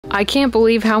I can't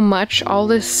believe how much all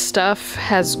this stuff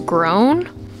has grown.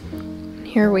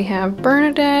 Here we have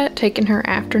Bernadette taking her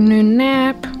afternoon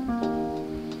nap.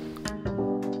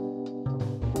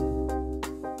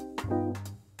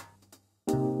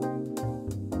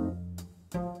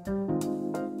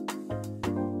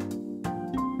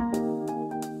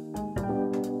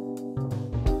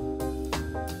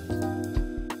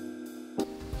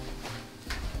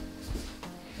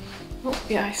 Oh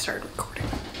yeah, I started recording.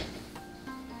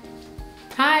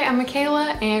 Hi, I'm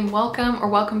Michaela and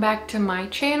welcome back to my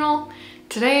channel.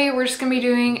 Today we're just gonna be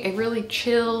doing a really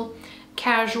chill,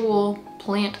 casual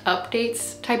plant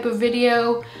updates type of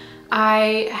video.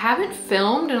 I haven't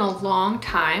filmed in a long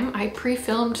time. I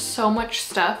pre-filmed so much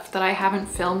stuff that I haven't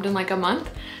filmed in like a month.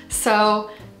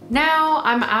 So now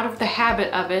I'm out of the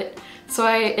habit of it. So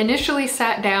I initially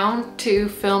sat down to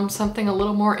film something a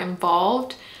little more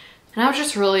involved and I was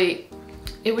just really,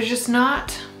 it was just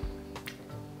not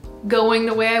going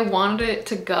the way I wanted it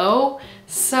to go.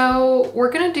 So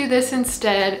we're gonna do this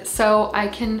instead so I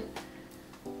can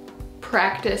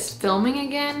practice filming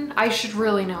again. I should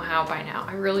really know how by now,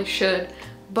 I really should.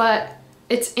 But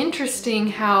it's interesting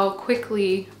how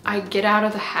quickly I get out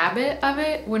of the habit of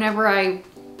it whenever I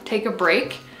take a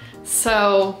break.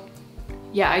 So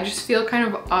yeah, I just feel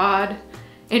kind of odd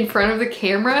in front of the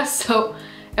camera. So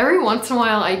every once in a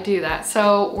while I do that.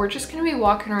 So we're just gonna be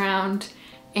walking around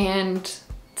and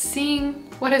seeing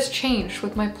what has changed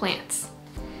with my plants.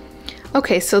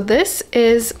 Okay, so this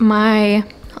is my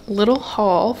little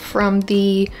haul from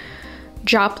the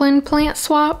Joplin plant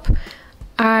swap.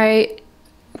 I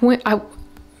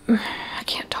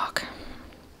can't talk.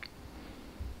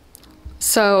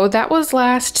 So that was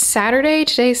last Saturday,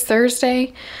 today's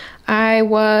Thursday. I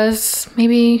was,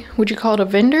 maybe, would you call it a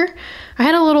vendor? I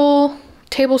had a little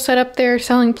table set up there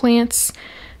selling plants,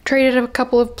 traded a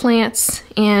couple of plants,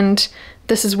 and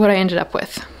this is what I ended up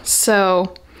with.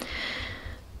 So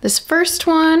this first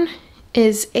one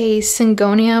is a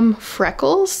Syngonium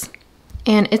freckles,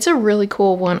 and it's a really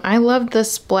cool one. I love the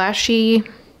splashy,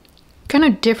 kind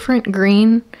of different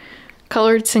green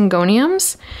colored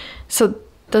Syngoniums. So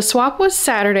the swap was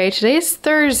Saturday, today's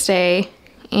Thursday,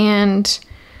 and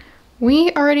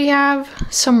we already have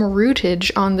some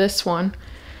rootage on this one.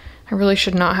 I really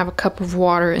should not have a cup of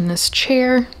water in this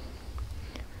chair,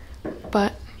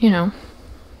 but you know.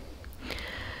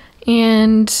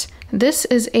 And this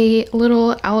is a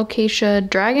little alocasia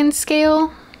dragon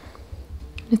scale.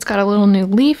 It's got a little new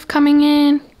leaf coming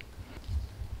in.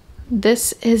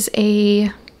 This is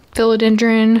a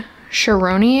philodendron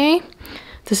Charonier.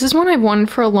 This is one I've wanted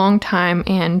for a long time,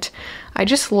 and I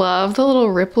just love the little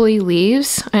ripply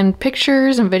leaves, and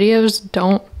pictures and videos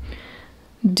don't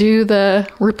do the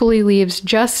ripply leaves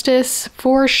justice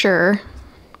for sure.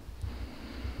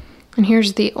 And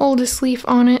here's the oldest leaf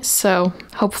on it, so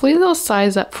hopefully they'll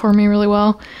size up for me really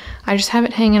well. I just have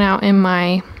it hanging out in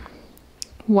my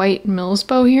white Mills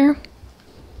bow here.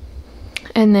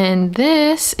 And then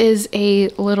this is a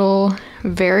little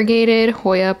variegated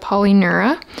Hoya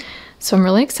polyneura. So I'm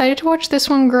really excited to watch this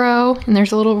one grow, and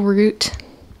there's a little root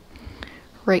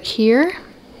right here.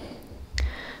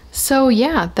 So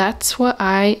yeah, that's what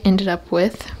I ended up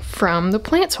with from the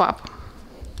plant swap.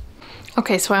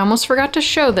 Okay, so I almost forgot to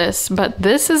show this, but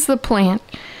this is the plant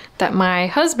that my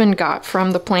husband got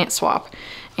from the plant swap.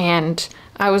 And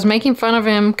I was making fun of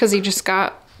him because he just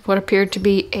got what appeared to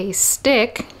be a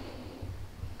stick.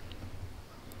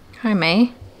 Hi,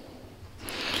 May.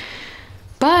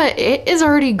 But it is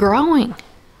already growing.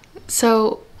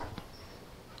 So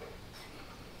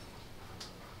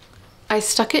I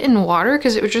stuck it in water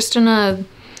because it was just in a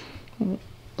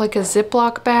like a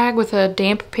Ziploc bag with a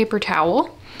damp paper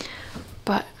towel.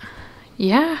 But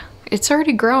yeah, it's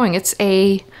already growing. It's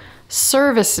a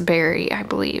service berry, I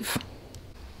believe.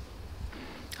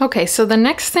 Okay, so the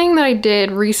next thing that I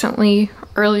did recently,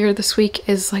 earlier this week,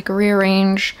 is like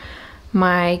rearrange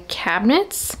my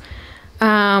cabinets.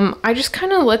 I just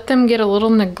kind of let them get a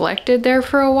little neglected there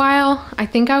for a while. I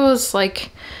think I was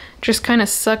like just kind of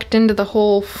sucked into the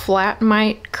whole flat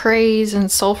mite craze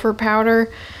and sulfur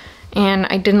powder, and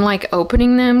I didn't like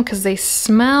opening them because they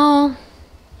smell.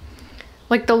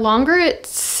 Like the longer it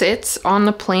sits on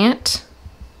the plant,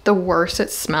 the worse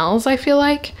it smells, I feel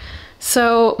like.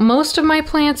 So most of my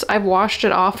plants I've washed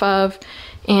it off of,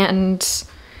 and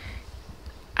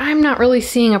I'm not really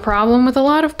seeing a problem with a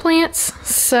lot of plants.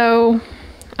 So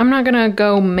I'm not gonna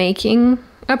go making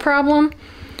a problem.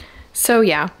 So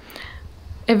yeah,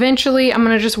 eventually I'm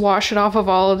gonna just wash it off of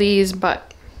all of these,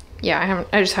 but yeah,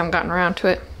 I just haven't gotten around to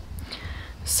it.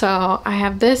 So I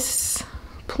have this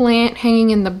plant hanging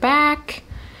in the back.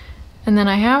 And then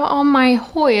I have all my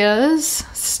Hoyas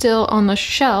still on the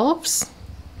shelves.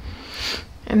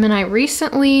 And then I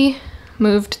recently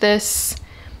moved this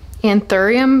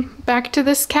anthurium back to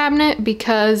this cabinet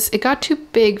because it got too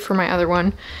big for my other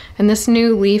one. And this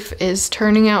new leaf is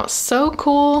turning out so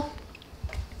cool.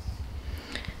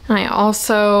 And I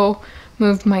also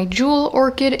moved my jewel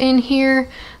orchid in here.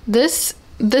 This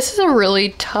is a really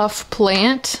tough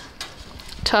plant.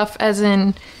 Tough as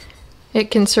in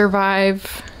it can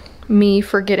survive me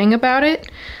forgetting about it.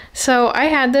 So I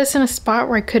had this in a spot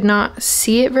where I could not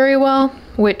see it very well,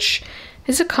 which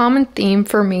is a common theme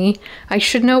for me. I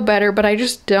should know better, but I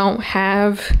just don't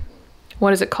have,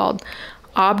 what is it called?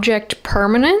 Object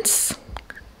permanence.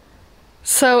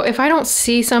 So if I don't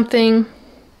see something,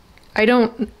 I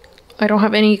don't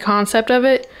have any concept of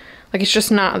it. Like, it's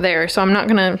just not there. So I'm not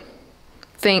gonna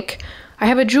think, I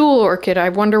have a jewel orchid, I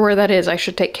wonder where that is, I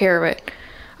should take care of it.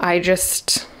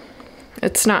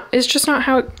 It's just not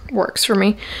how it works for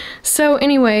me. So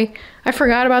anyway, I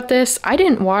forgot about this. I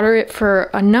didn't water it for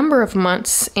a number of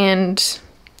months and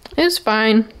it was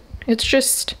fine. It's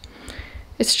just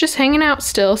hanging out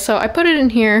still. So I put it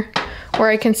in here where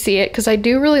I can see it because I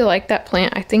do really like that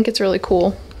plant. I think it's really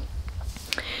cool.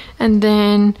 And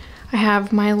then I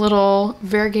have my little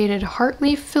variegated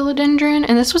heartleaf philodendron,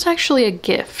 and this was actually a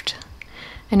gift.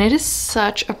 And it is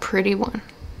such a pretty one.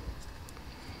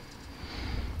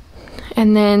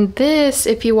 And then this,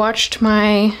 if you watched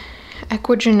my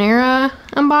Ecuagenera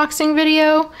unboxing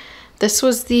video, this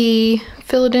was the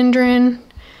philodendron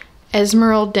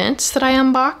esmeraldense that I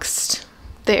unboxed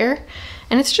there.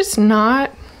 And it's just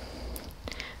not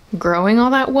growing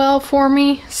all that well for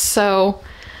me. So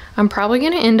I'm probably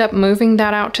gonna end up moving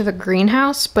that out to the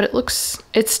greenhouse, but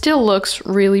it still looks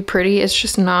really pretty. It's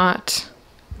just not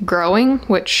growing,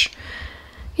 which,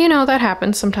 you know, that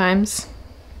happens sometimes.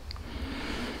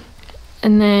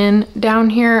 And then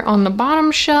down here on the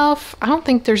bottom shelf, I don't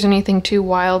think there's anything too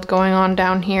wild going on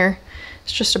down here.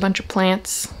 It's just a bunch of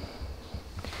plants.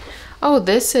 Oh,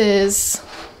 this is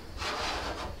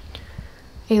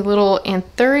a little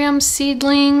anthurium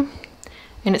seedling,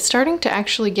 and it's starting to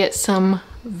actually get some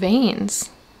veins,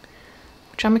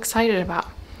 which I'm excited about.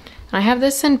 And I have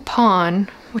this in pawn,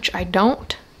 which I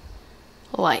don't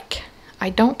like.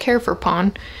 I don't care for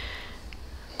pawn.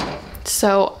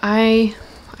 So I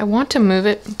want to move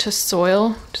it to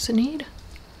soil. Does it need?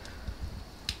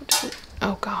 What does it?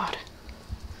 Oh God.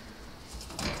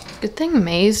 Good thing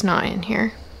May's not in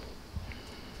here.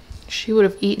 She would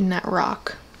have eaten that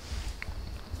rock.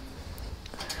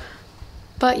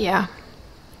 But yeah,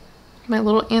 my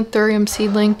little anthurium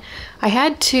seedling. I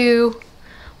had two.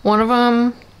 One of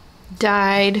them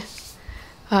died.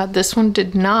 This one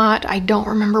did not. I don't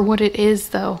remember what it is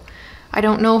though. I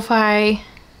don't know if I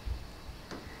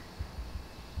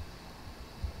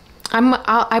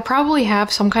probably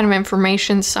have some kind of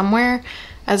information somewhere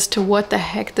as to what the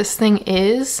heck this thing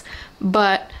is,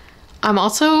 but I'm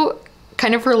also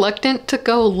kind of reluctant to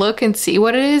go look and see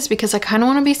what it is because I kind of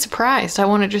want to be surprised. I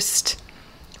want to just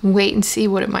wait and see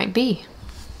what it might be.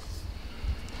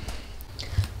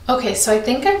 Okay, so I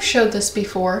think I've showed this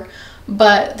before,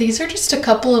 but these are just a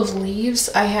couple of leaves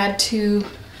I had to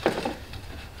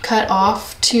cut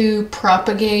off to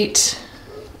propagate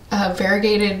a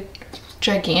variegated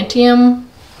giganteum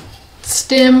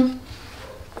stem.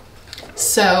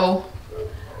 So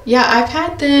yeah, I've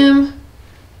had them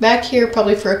back here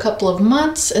probably for a couple of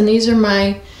months, and these are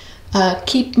my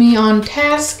keep me on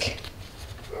task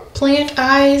plant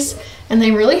eyes, and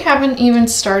they really haven't even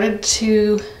started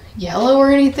to yellow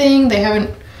or anything. They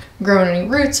haven't grown any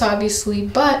roots obviously,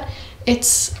 but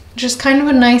it's just kind of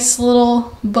a nice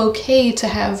little bouquet to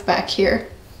have back here.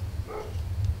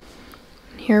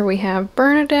 Here we have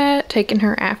Bernadette taking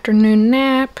her afternoon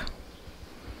nap.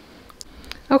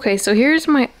 Okay, so here's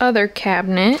my other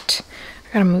cabinet.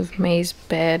 I gotta move May's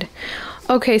bed.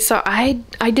 Okay, so I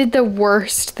did the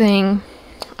worst thing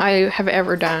I have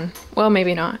ever done. Well,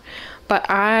 maybe not. But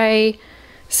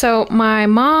so my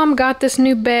mom got this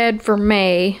new bed for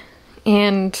May,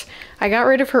 and I got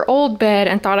rid of her old bed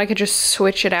and thought I could just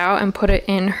switch it out and put it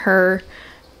in her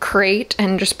crate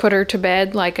and just put her to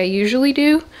bed like I usually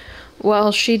do.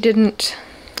 Well, she didn't,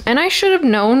 and I should have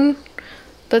known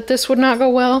that this would not go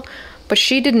well, but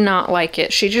she did not like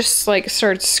it. She just like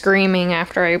started screaming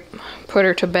after I put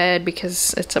her to bed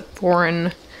because it's a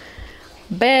foreign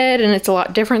bed and it's a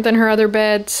lot different than her other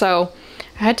bed. So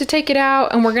I had to take it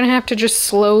out, and we're gonna have to just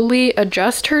slowly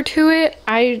adjust her to it.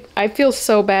 I feel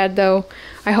so bad though.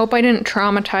 I hope I didn't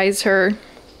traumatize her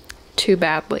too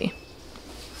badly.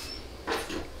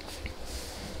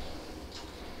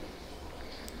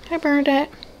 Hi, Bernadette.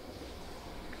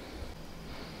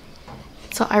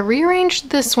 So I rearranged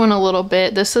this one a little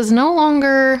bit. This is no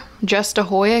longer just a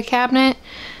Hoya cabinet.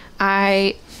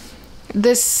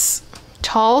 This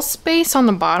tall space on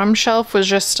the bottom shelf was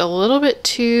just a little bit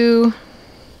too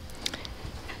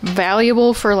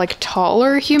valuable for like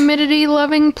taller humidity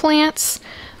loving plants.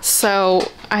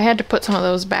 So I had to put some of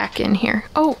those back in here.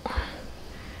 Oh,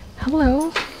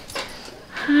 hello.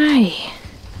 Hi.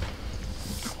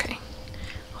 Okay,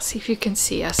 I'll see if you can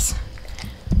see us.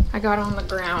 I got on the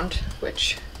ground,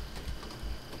 which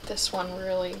this one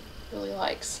really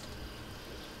likes.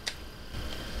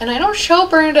 And I don't show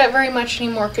Bernadette very much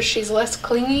anymore because she's less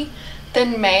clingy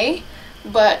than May,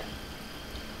 but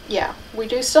yeah, we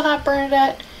do still have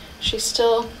Bernadette. She's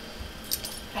still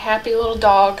a happy little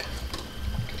dog.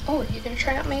 Oh, are you gonna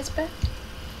try out May's bed?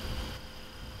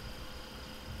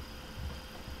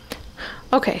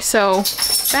 Okay, so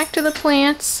back to the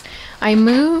plants. I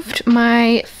moved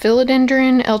my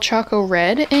philodendron El Chaco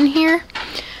Red in here,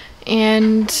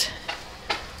 and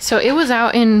so it was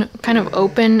out in kind of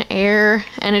open air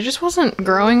and it just wasn't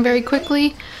growing very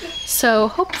quickly. So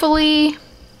hopefully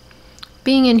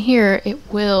being in here, it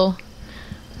will.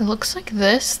 It looks like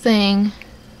this thing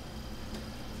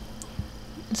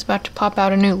is about to pop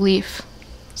out a new leaf.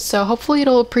 So hopefully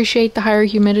it'll appreciate the higher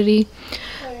humidity.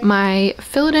 My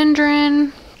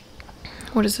philodendron,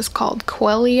 what is this called?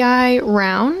 Quelii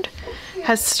Round,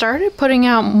 has started putting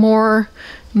out more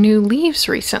new leaves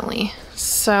recently.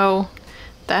 So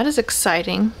that is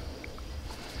exciting.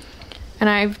 And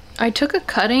I took a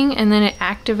cutting and then it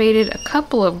activated a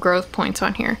couple of growth points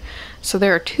on here. So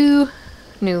there are 2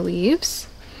 new leaves.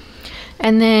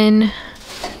 And then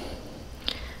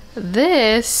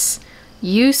this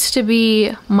used to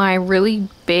be my really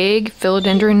big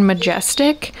philodendron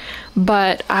majestic,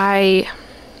 but I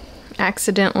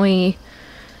accidentally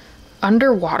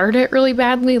underwatered it really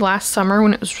badly last summer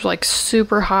when it was like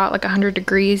super hot, like 100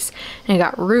 degrees, and it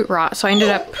got root rot. So I ended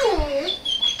up,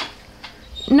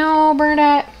 no,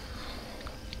 Bernadette.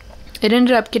 It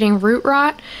ended up getting root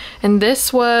rot, and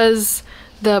this was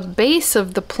the base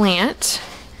of the plant.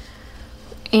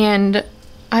 And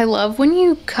I love when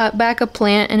you cut back a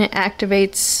plant and it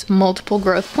activates multiple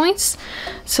growth points.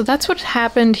 So that's what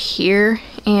happened here,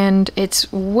 and it's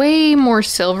way more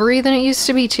silvery than it used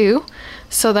to be too.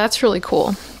 So that's really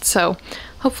cool. So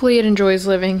hopefully it enjoys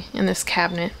living in this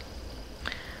cabinet.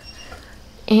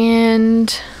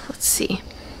 And let's see.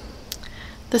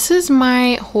 This is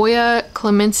my Hoya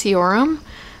Clemenciorum.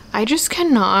 I just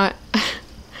cannot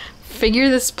figure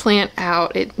this plant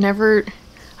out.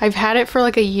 I've had it for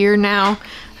like a year now.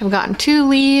 I've gotten 2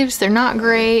 leaves. They're not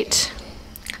great.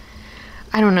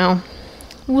 I don't know.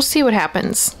 We'll see what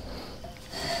happens.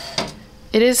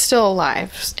 It is still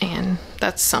alive, and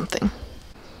that's something.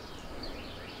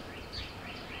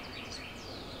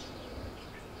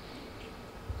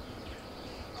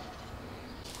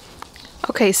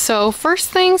 Okay, so first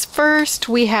things first,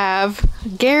 we have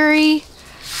Gary.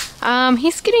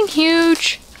 He's getting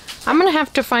huge. I'm gonna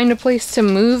have to find a place to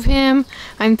move him.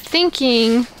 I'm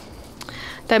thinking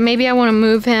that maybe I want to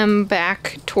move him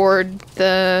back toward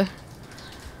the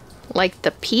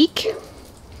peak,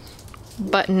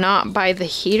 but not by the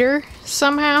heater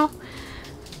somehow.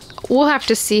 We'll have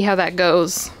to see how that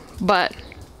goes. But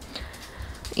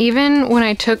even when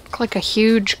I took like a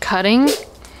huge cutting,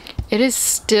 it is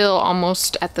still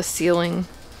almost at the ceiling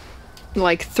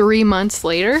like 3 months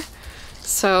later.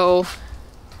 So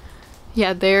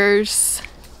yeah, there's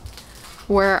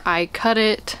where I cut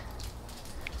it,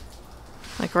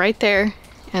 like right there,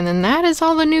 and then that is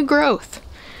all the new growth.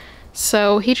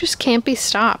 So he just can't be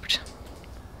stopped.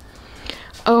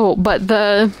 Oh, but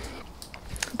the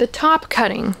top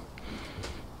cutting.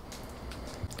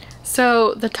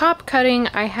 So the top cutting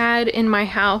I had in my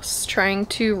house trying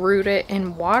to root it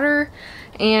in water,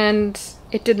 and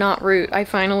it did not root. I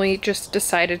finally just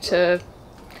decided to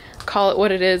call it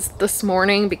what it is this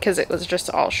morning because it was just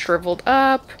all shriveled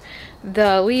up.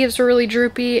 The leaves were really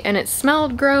droopy and it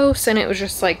smelled gross, and it was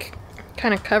just like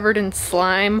kind of covered in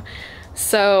slime.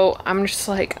 So I'm just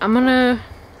like,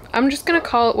 I'm just gonna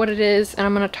call it what it is, and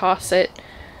I'm gonna toss it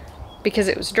because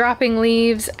it was dropping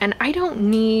leaves, and I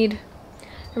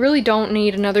really don't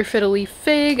need another fiddle leaf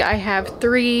fig. I have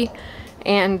 3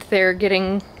 and they're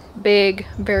getting big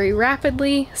very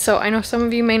rapidly. So I know some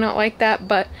of you may not like that,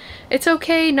 but it's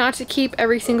okay not to keep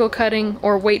every single cutting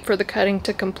or wait for the cutting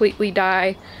to completely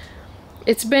die.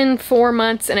 It's been 4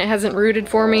 months and it hasn't rooted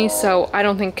for me, so I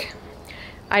don't think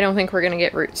we're gonna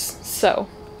get roots. So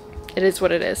it is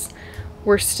what it is.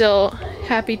 We're still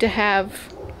happy to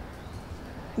have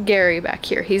Gary back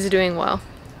here. He's doing well.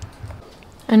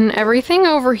 And everything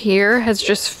over here has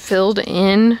just filled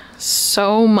in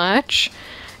so much.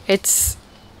 It's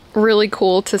really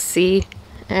cool to see,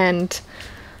 and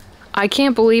I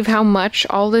can't believe how much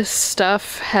all this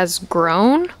stuff has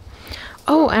grown.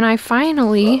 Oh, and I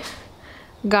finally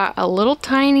got a little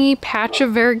tiny patch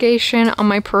of variegation on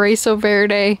my Paraiso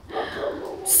Verde.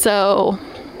 So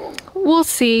we'll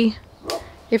see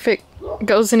if it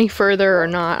goes any further or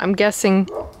not. I'm guessing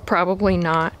probably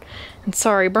not. And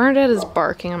sorry, Bernadette is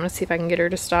barking. I'm gonna see if I can get her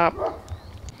to stop.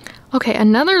 Okay,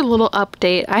 another little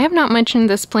update. I have not mentioned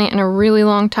this plant in a really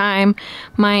long time.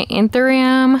 My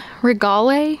Anthurium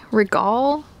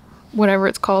regale, whatever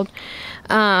it's called.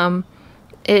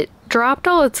 It dropped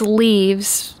all its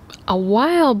leaves a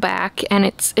while back, and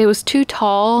it was too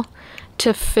tall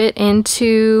to fit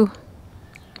into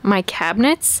my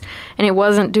cabinets, and it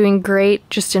wasn't doing great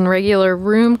just in regular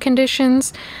room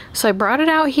conditions. So I brought it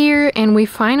out here, and we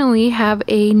finally have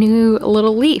a new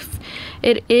little leaf.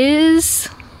 It is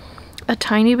a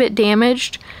tiny bit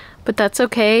damaged, but that's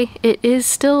okay. It is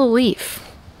still a leaf.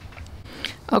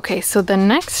 Okay, so the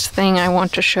next thing I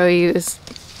want to show you is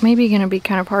maybe gonna be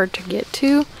kind of hard to get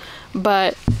to,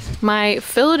 but my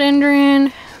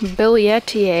Philodendron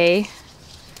Billietiae,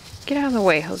 get out of the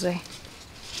way, Jose,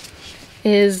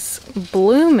 is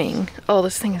blooming. Oh,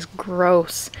 this thing is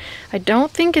gross. I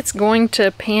don't think it's going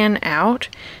to pan out.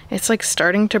 It's like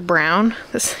starting to brown.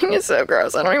 This thing is so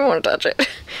gross. I don't even want to touch it.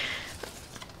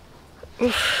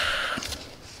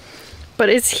 But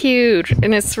it's huge,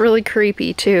 and it's really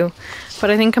creepy too.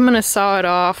 But I think I'm gonna saw it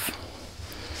off.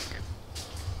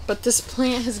 But this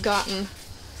plant has gotten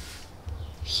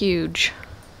huge.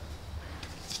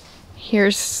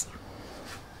 Here's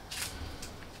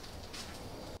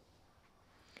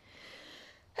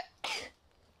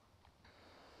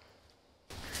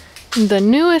the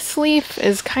newest leaf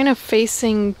is kind of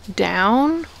facing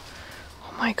down.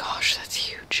 Oh my gosh, that's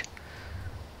huge.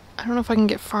 I don't know if I can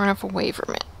get far enough away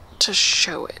from it to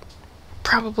show it.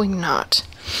 Probably not.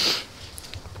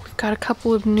 We've got a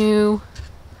couple of new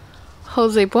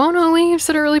Jose Bueno leaves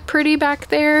that are really pretty back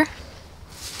there.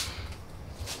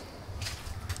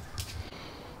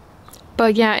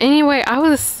 But yeah, anyway, I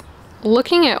was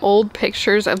looking at old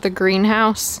pictures of the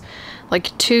greenhouse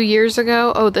like 2 years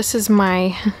ago. Oh, this is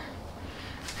my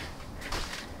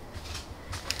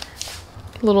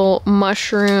little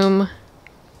mushroom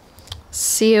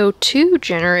CO2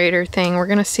 generator thing. We're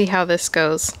gonna see how this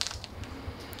goes.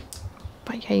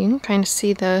 But yeah, you can kind of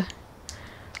see the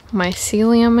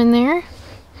mycelium in there.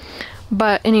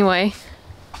 But anyway,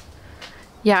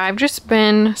 yeah, I've just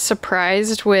been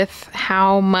surprised with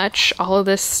how much all of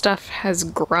this stuff has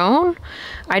grown.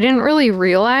 I didn't really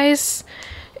realize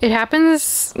it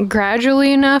happens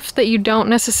gradually enough that you don't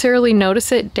necessarily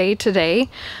notice it day to day,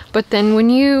 but then when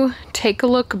you take a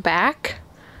look back,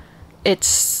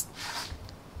 it's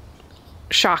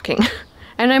shocking.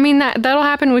 And I mean, that'll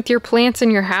happen with your plants in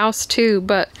your house too,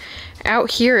 but out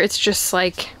here it's just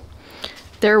like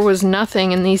there was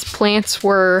nothing, and these plants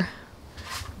were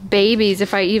babies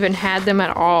if I even had them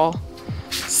at all.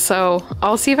 So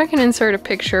I'll see if I can insert a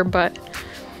picture, but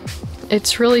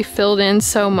it's really filled in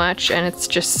so much, and it's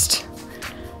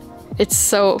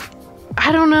so,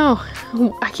 I don't know,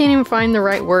 I can't even find the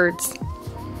right words.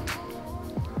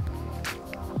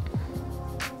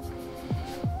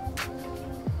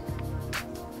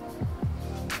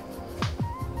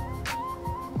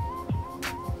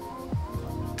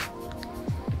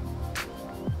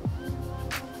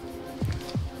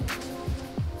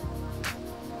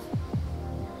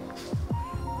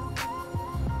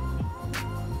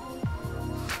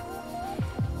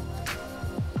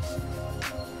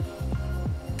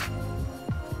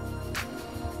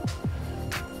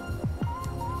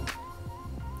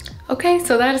 Okay,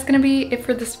 so that is going to be it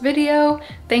for this video.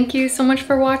 Thank you so much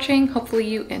for watching. Hopefully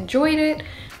you enjoyed it.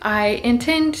 I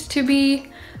intend to be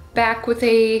back with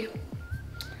a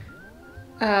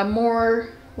more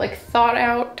like thought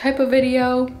out type of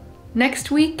video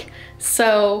next week.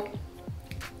 So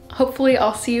hopefully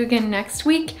I'll see you again next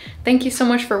week. Thank you so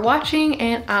much for watching,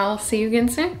 and I'll see you again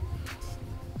soon.